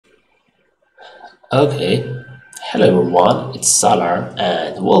Okay, hello everyone, it's Salar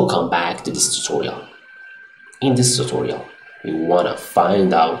and welcome back to this tutorial. In this tutorial, we want to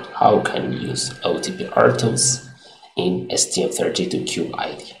find out how can we use OTP RTOS in STM32 cube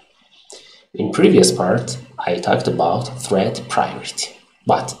ID. In previous part, I talked about thread priority,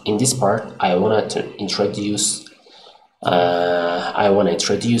 but in this part, I want to introduce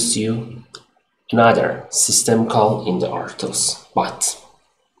you another system call in the RTOS, but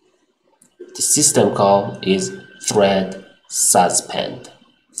the system call is thread suspend.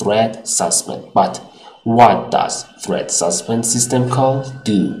 But what does thread suspend system call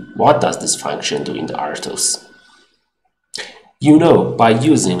do? What does this function do in the RTOS? You know, by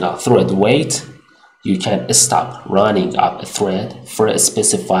using a thread wait, you can stop running up a thread for a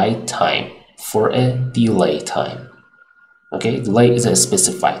specified time, for a delay time. Okay, delay is a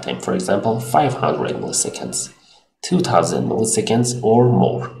specified time, for example, 500 milliseconds, 2000 milliseconds or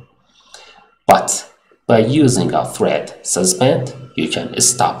more. But by using a thread suspend, you can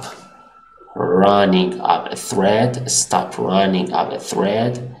stop running up a thread,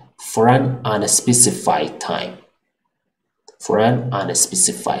 for an unspecified time.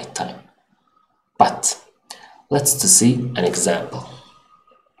 But let's see an example.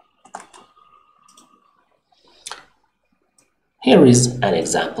 Here is an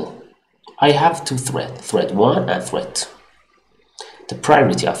example. I have two threads, thread 1 and thread 2. The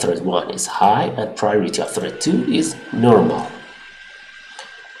priority of thread 1 is high and priority of thread 2 is normal.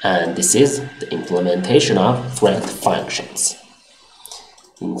 And this is the implementation of thread functions.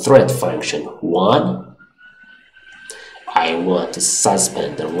 In thread function 1, I want to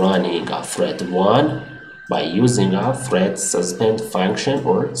suspend the running of thread 1 by using a thread suspend function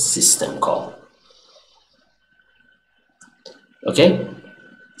or system call. Okay,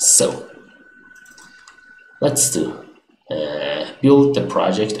 so let's build the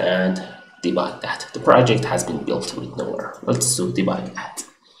project and debug that. The project has been built with no error. Let's debug that.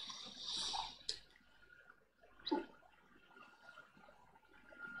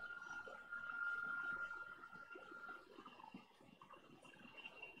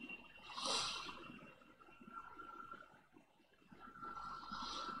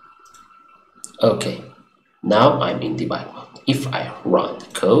 Okay, now I'm in debug mode. If I run the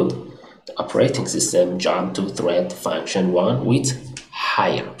code, the operating system jump to thread function 1 with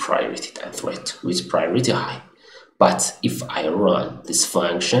higher priority than thread, with priority high. But if I run this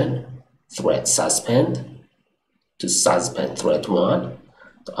function, thread suspend, to suspend thread 1,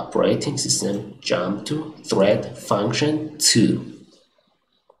 the operating system jump to thread function 2,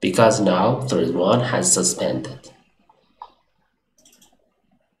 because now thread 1 has suspended.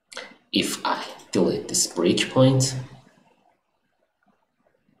 If I delete this breakpoint,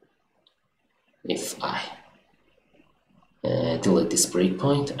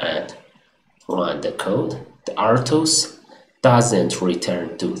 and run the code, the RTOS doesn't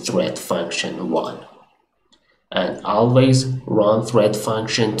return to thread function 1 and always run thread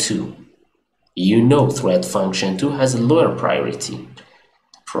function 2. You know thread function 2 has a lower priority.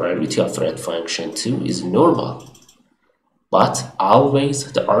 The priority of thread function 2 is normal, but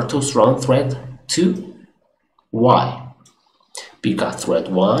always the RTOS run thread 2. Why? Because thread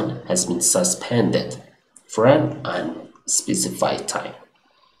 1 has been suspended for an unspecified time.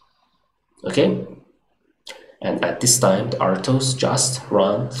 Okay? And at this time, the RTOS just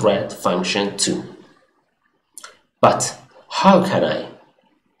run thread function 2. But how can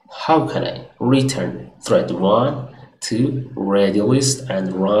I return thread 1 to ready list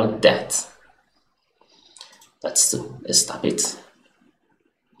and run that? Let's stop it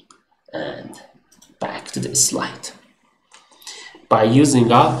and back to the slide. By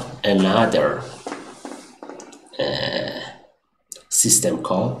using another system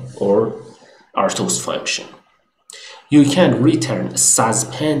call or RTOS function, you can return a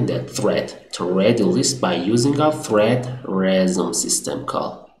suspended thread to ready list by using a thread resume system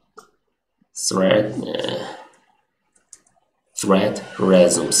call. Thread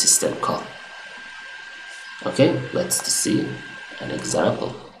resume system call. Okay, let's see an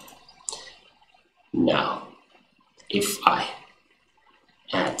example. Now, if I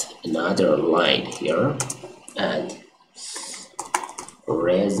add another line here and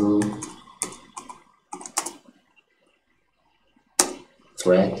resume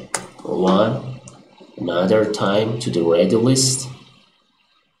thread 1 another time to the ready list,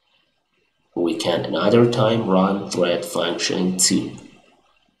 we can another time run thread function 2.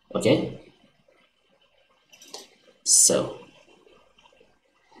 Okay, so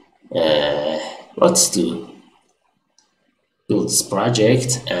let's build this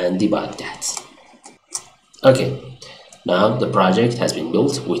project and debug that. Okay, Now the project has been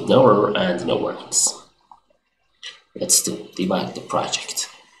built with no error and no warnings. Let's debug the project.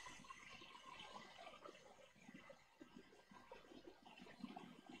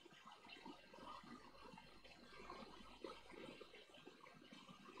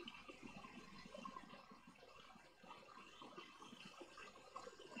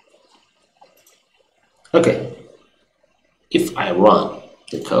 Okay, if I run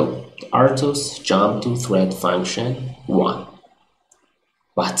the code, the RTOS jump to thread function 1.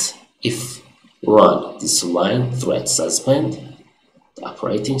 But if run this line thread suspend, the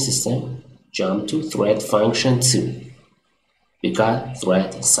operating system jump to thread function 2 because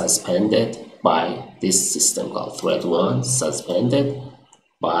thread suspended by this system call. Thread 1 suspended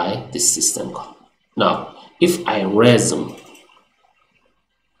by this system call. Now, if I resume,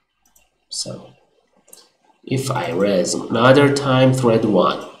 if I resume another time thread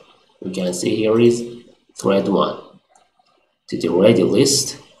 1, we can see here is thread 1 to the ready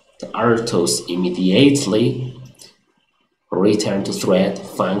list, the RTOS immediately return to thread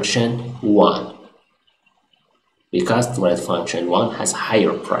function 1 because thread function 1 has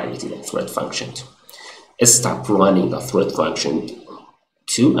higher priority than thread function 2. Stop running a thread function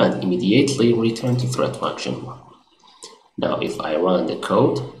 2 and immediately return to thread function 1. Now if I run the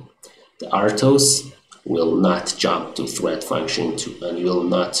code, the RTOS will not jump to thread function 2 and will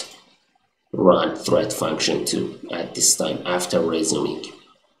not run thread function 2 at this time after resuming,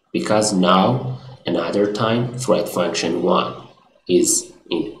 because now another time thread function 1 is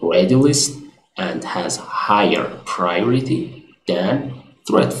in ready list and has higher priority than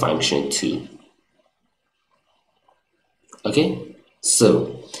thread function 2. Okay,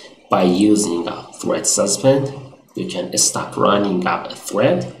 so by using a thread suspend, you can stop running up a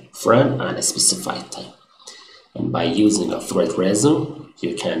thread from a specified time, and by using a thread resume,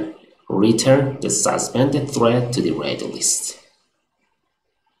 you can return the suspended thread to the ready list.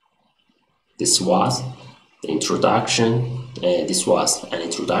 This was the introduction. This was an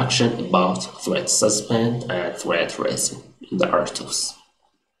introduction about thread suspend and thread resume in the RTOS.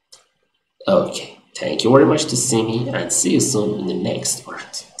 Okay, thank you very much to see me, and see you soon in the next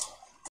part.